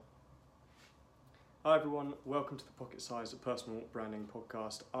Hi everyone, welcome to the Pocket Size Personal Branding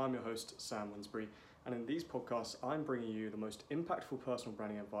Podcast. I'm your host, Sam Winsbury, and in these podcasts, I'm bringing you the most impactful personal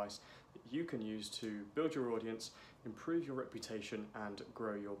branding advice that you can use to build your audience, improve your reputation, and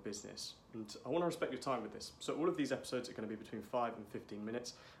grow your business. And I want to respect your time with this. So all of these episodes are going to be between 5 and 15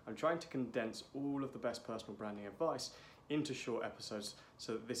 minutes. I'm trying to condense all of the best personal branding advice into short episodes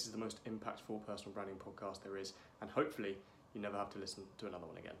so that this is the most impactful personal branding podcast there is, and hopefully you never have to listen to another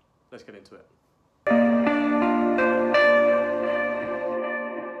one again. Let's get into it.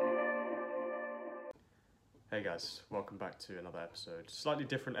 Hey guys, welcome back to another episode. Slightly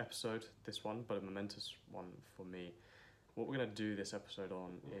different episode, this one, but a momentous one for me. What we're going to do this episode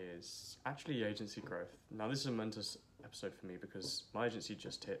on is actually agency growth. Now this is a momentous episode for me because my agency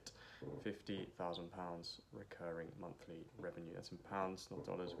just hit £50,000 recurring monthly revenue. That's in pounds, not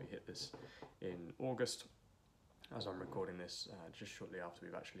dollars. We hit this in August as I'm recording this, just shortly after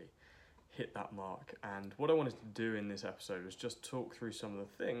we've actually hit that mark. And what I wanted to do in this episode was just talk through some of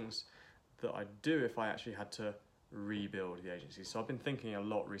the things that I'd do if I actually had to rebuild the agency. So I've been thinking a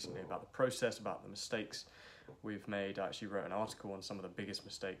lot recently about the process, about the mistakes we've made. I actually wrote an article on some of the biggest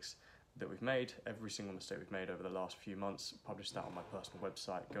mistakes that we've made, every single mistake we've made over the last few months, published that on my personal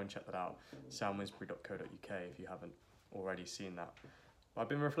website. Go and check that out, samwinsbury.co.uk if you haven't already seen that. I've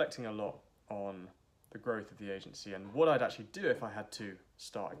been reflecting a lot on the growth of the agency and what I'd actually do if I had to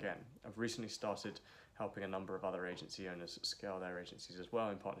start again. I've recently started helping a number of other agency owners scale their agencies as well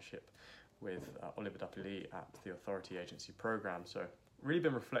in partnership with Oliver Dupuy at the Authority Agency Program. So really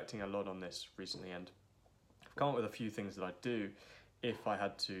been reflecting a lot on this recently, and I've come up with a few things that I'd do if I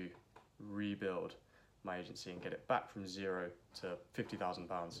had to rebuild my agency and get it back from zero to £50,000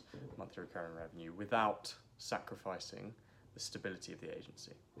 monthly recurring revenue without sacrificing the stability of the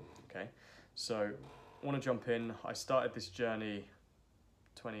agency. Okay, so I want to jump in. I started this journey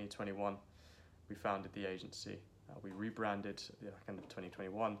 2021. We founded the agency. We rebranded at the end of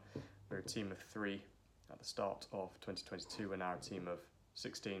 2021. We're a team of 3 at the start of 2022. We're now a team of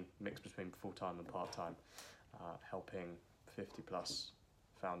 16, mixed between full-time and part-time, helping 50 plus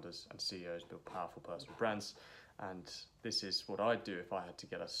founders and CEOs build powerful personal brands. And this is what I'd do if I had to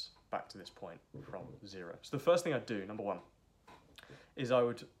get us back to this point from zero. So the first thing I'd do, number one, is I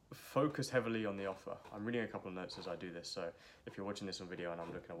would focus heavily on the offer. I'm reading a couple of notes as I do this, so if you're watching this on video and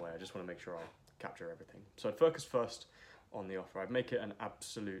I'm looking away, I just want to make sure I capture everything. So I'd focus first on the offer. I'd make it an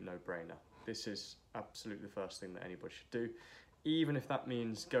absolute no-brainer. This is absolutely the first thing that anybody should do, even if that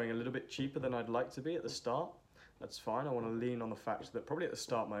means going a little bit cheaper than I'd like to be at the start. That's fine. I want to lean on the fact that probably at the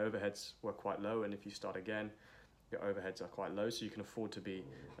start my overheads were quite low, and if you start again, your overheads are quite low, so you can afford to be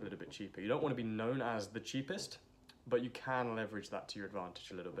a little bit cheaper. You don't want to be known as the cheapest, but you can leverage that to your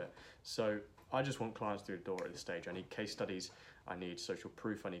advantage a little bit. So I just want clients through the door at this stage. I need case studies, I need social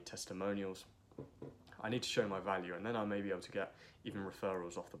proof, I need testimonials. I need to show my value, and then I may be able to get even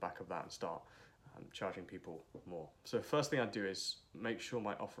referrals off the back of that and start charging people more. So the first thing I do is make sure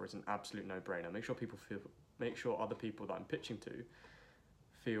my offer is an absolute no-brainer. Make sure other people that I'm pitching to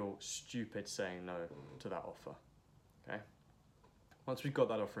feel stupid saying no to that offer. Okay. Once we've got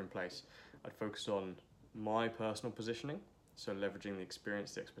that offer in place, I'd focus on my personal positioning, so leveraging the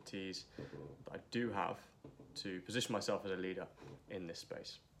experience, the expertise that I do have to position myself as a leader in this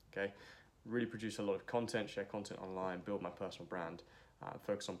space. Okay. Really produce a lot of content, share content online, build my personal brand,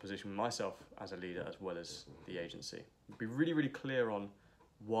 focus on positioning myself as a leader as well as the agency. Be really, really clear on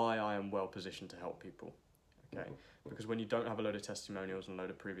why I am well positioned to help people, okay? Because when you don't have a load of testimonials and a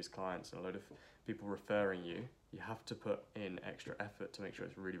load of previous clients and a load of people referring you, you have to put in extra effort to make sure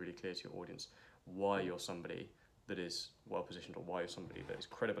it's really, really clear to your audience why you're somebody that is well positioned or why you're somebody that is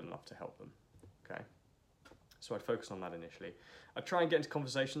credible enough to help them, okay? So I'd focus on that initially. I'd try and get into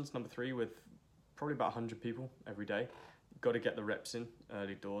conversations, number 3, with probably about 100 people every day. You've got to get the reps in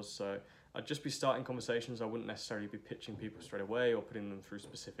early doors. So I'd just be starting conversations. I wouldn't necessarily be pitching people straight away or putting them through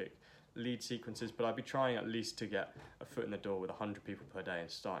specific lead sequences, but I'd be trying at least to get a foot in the door with 100 people per day and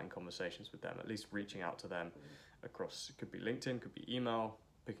starting conversations with them, at least reaching out to them across, it could be LinkedIn, could be email,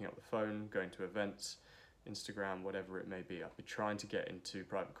 picking up the phone, going to events, Instagram, whatever it may be. I'd be trying to get into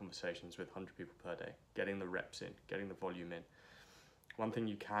private conversations with 100 people per day, getting the reps in, getting the volume in. One thing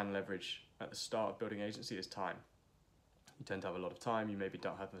you can leverage at the start of building agency is time. You tend to have a lot of time, you maybe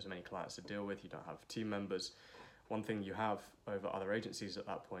don't have as many clients to deal with, you don't have team members. One thing you have over other agencies at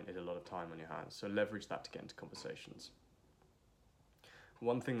that point is a lot of time on your hands, so leverage that to get into conversations.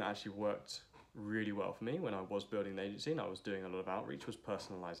 One thing that actually worked really well for me when I was building the agency and I was doing a lot of outreach was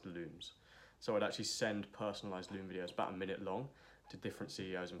personalized looms. So I'd actually send personalized loom videos about a minute long to different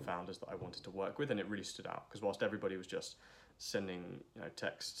CEOs and founders that I wanted to work with, and it really stood out because whilst everybody was just sending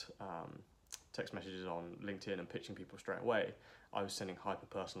text text messages on LinkedIn and pitching people straight away, I was sending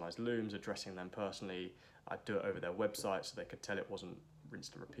hyper-personalized looms, addressing them personally. I'd do it over their website so they could tell it wasn't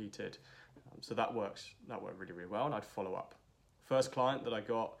rinsed and repeated. So that worked really, really well, and I'd follow up. First client that I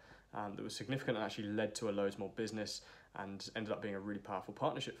got that was significant and actually led to a loads more business and ended up being a really powerful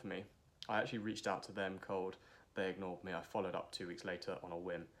partnership for me. I actually reached out to them cold. They ignored me. I followed up 2 weeks later on a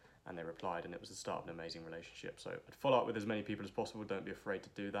whim, and they replied, and it was the start of an amazing relationship. So I'd follow up with as many people as possible. Don't be afraid to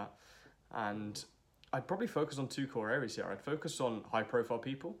do that. And I'd probably focus on 2 core areas here. I'd focus on high profile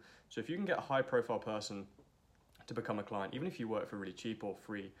people. So if you can get a high profile person to become a client, even if you work for really cheap or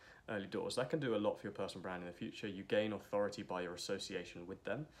free early doors, that can do a lot for your personal brand in the future. You gain authority by your association with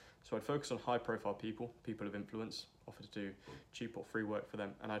them. So I'd focus on high profile people of influence, offer to do cheap or free work for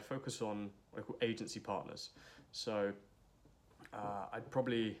them. And I'd focus on what I call agency partners. So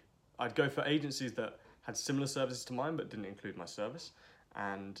I'd go for agencies that had similar services to mine but didn't include my service.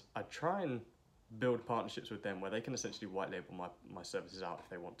 And I'd try and build partnerships with them where they can essentially white label my services out if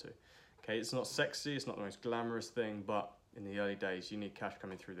they want to. Okay, it's not sexy, it's not the most glamorous thing, but in the early days, you need cash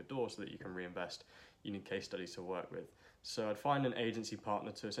coming through the door so that you can reinvest. You need case studies to work with. So I'd find an agency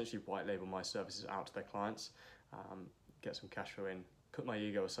partner to essentially white label my services out to their clients, get some cash flow in, put my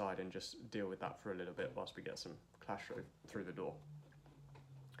ego aside and just deal with that for a little bit whilst we get some cash flow through the door.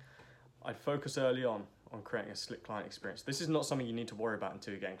 I'd focus early on creating a slick client experience. This is not something you need to worry about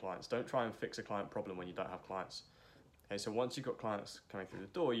until you're getting clients. Don't try and fix a client problem when you don't have clients. Okay, so once you've got clients coming through the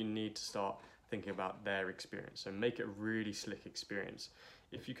door, you need to start thinking about their experience. So make it a really slick experience.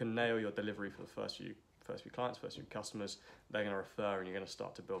 If you can nail your delivery for the first few clients, first few customers, they're going to refer and you're going to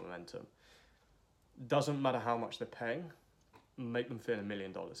start to build momentum. Doesn't matter how much they're paying, make them feel $1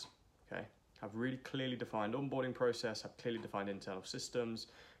 million. Okay, have really clearly defined onboarding process, have clearly defined internal systems,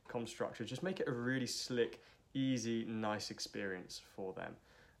 comm structure. Just make it a really slick, easy, nice experience for them.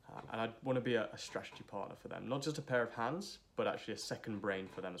 And I'd want to be a strategy partner for them, not just a pair of hands, but actually a second brain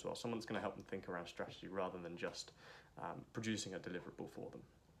for them as well. Someone that's going to help them think around strategy rather than just producing a deliverable for them.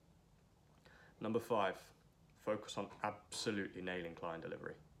 Number 5, focus on absolutely nailing client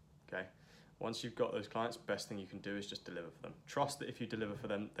delivery. Okay, once you've got those clients, best thing you can do is just deliver for them. Trust that if you deliver for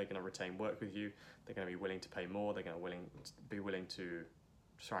them, they're going to retain work with you. They're going to be willing to pay more. They're going to be willing to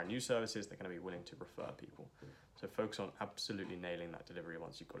try new services. They're going to be willing to refer people. So focus on absolutely nailing that delivery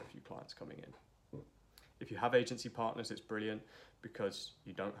once you've got a few clients coming in. If you have agency partners, it's brilliant because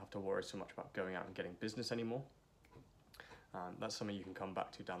you don't have to worry so much about going out and getting business anymore. That's something you can come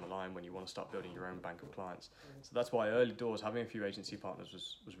back to down the line when you want to start building your own bank of clients. So that's why early doors, having a few agency partners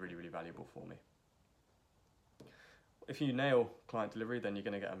was really, really valuable for me. If you nail client delivery, then you're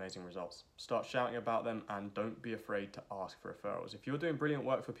going to get amazing results. Start shouting about them and don't be afraid to ask for referrals. If you're doing brilliant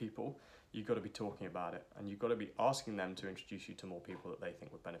work for people, you've got to be talking about it and you've got to be asking them to introduce you to more people that they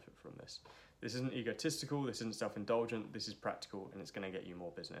think would benefit from this. This isn't egotistical, this isn't self-indulgent, this is practical and it's going to get you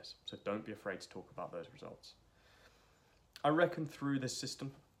more business. So don't be afraid to talk about those results. I reckon through this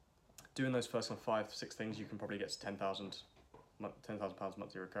system, doing those first 5-6 things, you can probably get to £10,000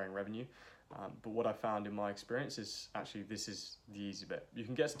 monthly recurring revenue. But what I found in my experience is actually this is the easy bit. You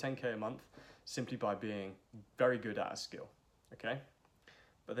can get to 10K a month simply by being very good at a skill, okay?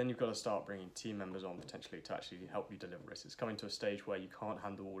 But then you've got to start bringing team members on potentially to actually help you deliver this. It's coming to a stage where you can't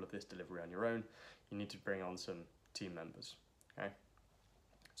handle all of this delivery on your own. You need to bring on some team members, okay?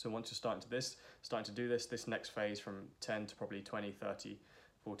 So once you're starting to do this next phase from 10 to probably 20, 30,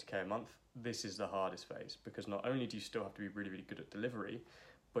 40K a month, this is the hardest phase because not only do you still have to be really, really good at delivery,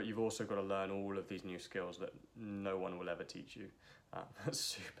 but you've also got to learn all of these new skills that no one will ever teach you. That's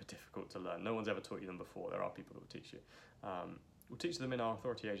super difficult to learn. No one's ever taught you them before. There are people that will teach you. We'll teach them in our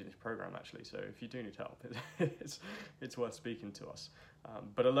Authority Agency program, actually. So if you do need help, it's worth speaking to us.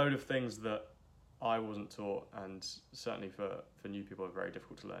 But a load of things that I wasn't taught, and certainly for new people, are very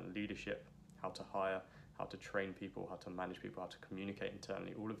difficult to learn. Leadership, how to hire, how to train people, how to manage people, how to communicate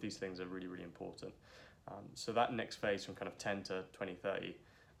internally. All of these things are really, really important. So that next phase from kind of 10 to 20, 30,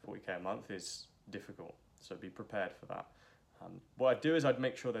 40K a month is difficult. So be prepared for that. What I'd do is I'd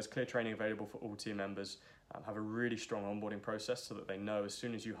make sure there's clear training available for all team members, have a really strong onboarding process so that they know as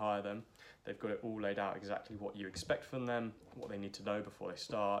soon as you hire them, they've got it all laid out exactly what you expect from them, what they need to know before they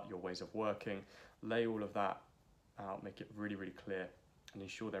start, your ways of working. Lay all of that out, make it really, really clear and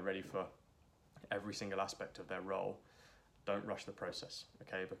ensure they're ready for every single aspect of their role. Don't rush the process,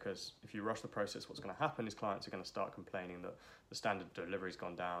 okay? Because if you rush the process, what's going to happen is clients are going to start complaining that the standard delivery's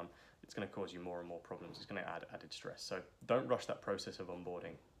gone down. It's going to cause you more and more problems. It's going to add added stress. So don't rush that process of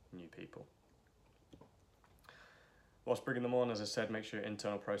onboarding new people. Whilst bringing them on, as I said, make sure your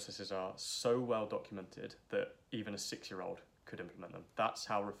internal processes are so well documented that even a 6-year-old could implement them. That's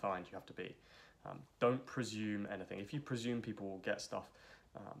how refined you have to be. Don't presume anything. If you presume people will get stuff,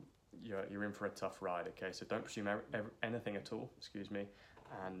 you're in for a tough ride, okay? So don't presume anything at all,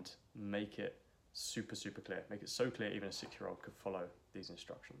 and make it super, super clear. Make it so clear even a 6-year-old could follow these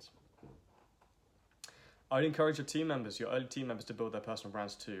instructions. I'd encourage your team members, your early team members, to build their personal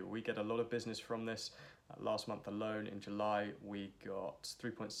brands too. We get a lot of business from this. Last month alone, in July, we got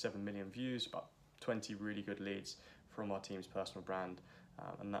 3.7 million views, about 20 really good leads from our team's personal brand,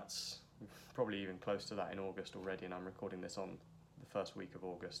 and that's probably even close to that in August already, and I'm recording this on the first week of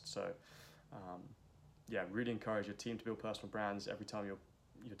August. So really encourage your team to build personal brands. Every time your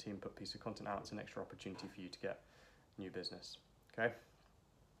team put a piece of content out, it's an extra opportunity for you to get new business. Okay.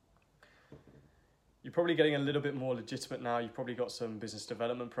 You're probably getting a little bit more legitimate now. You've probably got some business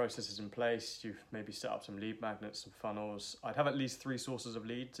development processes in place. You've maybe set up some lead magnets, some funnels. I'd have at least 3 sources of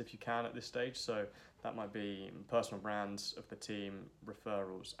leads if you can at this stage. So that might be personal brands of the team,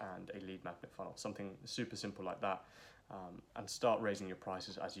 referrals, and a lead magnet funnel, something super simple like that. And start raising your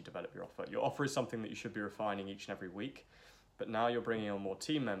prices as you develop your offer. Your offer is something that you should be refining each and every week, but now you're bringing on more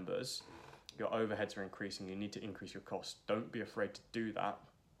team members, your overheads are increasing, you need to increase your costs. Don't be afraid to do that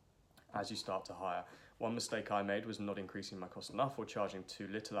as you start to hire. One mistake I made was not increasing my cost enough or charging too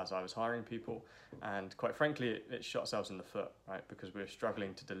little as I was hiring people, and quite frankly it shot ourselves in the foot, right? Because we were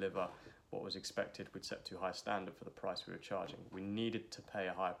struggling to deliver what was expected. We'd set too high a standard for the price we were charging. We needed to pay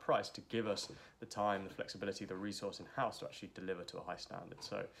a higher price to give us the time, the flexibility, the resource in-house to actually deliver to a high standard.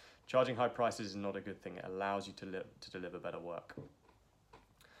 So charging high prices is not a good thing. It allows you to deliver better work.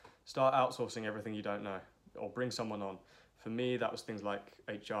 Start outsourcing everything you don't know, or bring someone on. For me, that was things like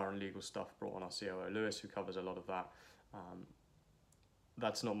HR and legal stuff. Brought on our COO, Lewis, who covers a lot of that.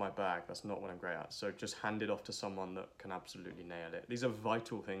 That's not my bag. That's not what I'm great at. So just hand it off to someone that can absolutely nail it. These are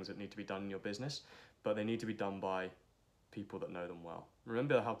vital things that need to be done in your business, but they need to be done by people that know them well.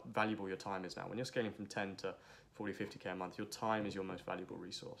 Remember how valuable your time is now. When you're scaling from 10 to 40, 50K a month, your time is your most valuable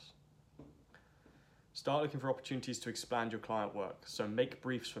resource. Start looking for opportunities to expand your client work. So make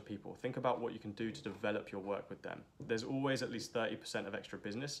briefs for people. Think about what you can do to develop your work with them. There's always at least 30% of extra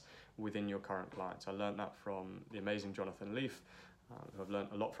business within your current clients. I learned that from the amazing Jonathan Leaf, who I've learned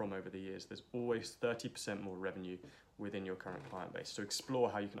a lot from over the years. There's always 30% more revenue within your current client base. So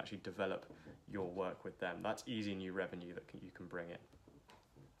explore how you can actually develop your work with them. That's easy new revenue that you can bring in.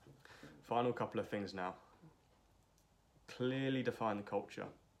 Final couple of things now. Clearly define the culture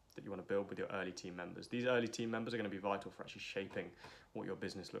that you want to build with your early team members. These early team members are going to be vital for actually shaping what your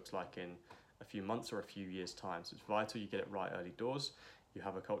business looks like in a few months or a few years' time. So it's vital you get it right early doors. You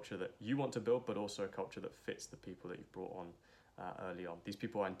have a culture that you want to build, but also a culture that fits the people that you've brought on early on. These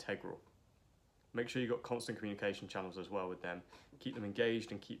people are integral. Make sure you've got constant communication channels as well with them. Keep them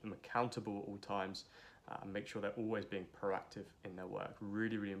engaged and keep them accountable at all times, and make sure they're always being proactive in their work.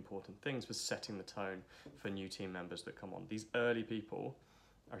 Really, really important things for setting the tone for new team members that come on. These early people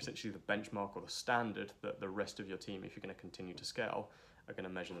are essentially the benchmark or the standard that the rest of your team, if you're going to continue to scale, are going to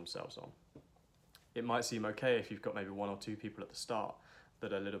measure themselves on. It might seem okay if you've got maybe 1 or 2 people at the start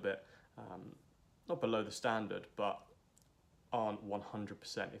that are a little bit, not below the standard, but aren't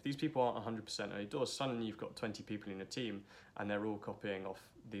 100%. If these people aren't 100% early doors, suddenly you've got 20 people in your team and they're all copying off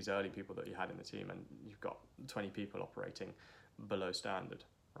these early people that you had in the team, and you've got 20 people operating below standard,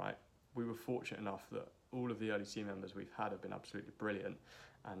 right? We were fortunate enough that all of the early team members we've had have been absolutely brilliant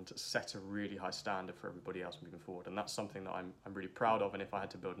and set a really high standard for everybody else moving forward. And that's something that I'm really proud of, and if I had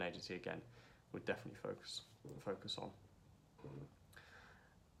to build an agency again, would definitely focus on.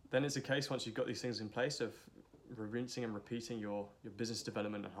 Then it's a case, once you've got these things in place, of rinsing and repeating your business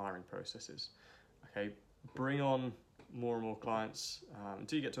development and hiring processes. Okay, bring on more and more clients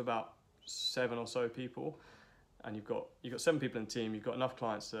until you get to about 7 or so people, and you've got 7 people in the team. You've got enough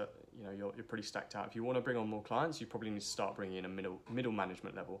clients that you're pretty stacked out. If you want to bring on more clients, you probably need to start bringing in a middle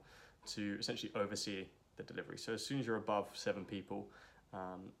management level to essentially oversee the delivery. So as soon as you're above 7 people,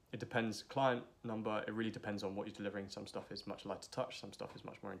 it depends client number. It really depends on what you're delivering. Some stuff is much lighter touch, some stuff is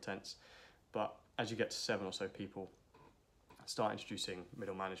much more intense. But as you get to 7 or so people, start introducing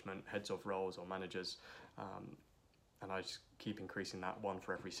middle management, heads of roles or managers, and I just keep increasing that 1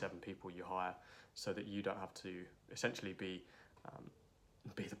 for every 7 people you hire, so that you don't have to essentially be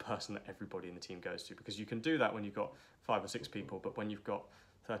the person that everybody in the team goes to, because you can do that when you've got 5 or 6 people, but when you've got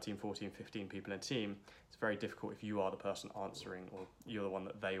 13, 14, 15 people in a team, it's very difficult if you are the person answering or you're the one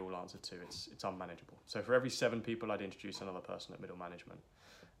that they all answer to. It's unmanageable. So for every 7 people, I'd introduce another person at middle management.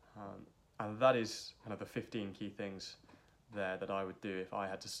 And that is kind of the 15 key things there that I would do if I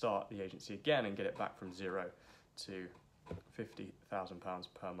had to start the agency again and get it back from 0 to £50,000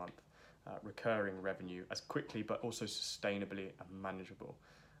 per month. recurring revenue as quickly but also sustainably and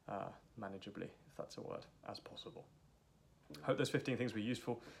manageably, if that's a word, as possible. Hope those 15 things were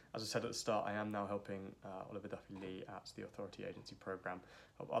useful. As I said at the start, I am now helping Oliver Duffy-Lee at the Authority Agency Programme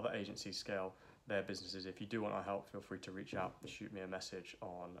help other agencies scale their businesses. If you do want our help, feel free to reach out and shoot me a message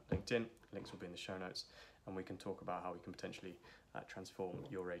on LinkedIn. Links will be in the show notes, and we can talk about how we can potentially transform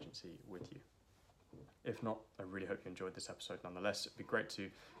your agency with you. If not, I really hope you enjoyed this episode nonetheless. It'd be great to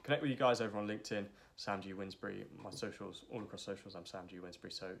connect with you guys over on LinkedIn, Sam G. Winsbury, my socials, all across socials, I'm Sam G.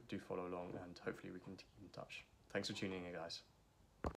 Winsbury, so do follow along and hopefully we can keep in touch. Thanks for tuning in, guys.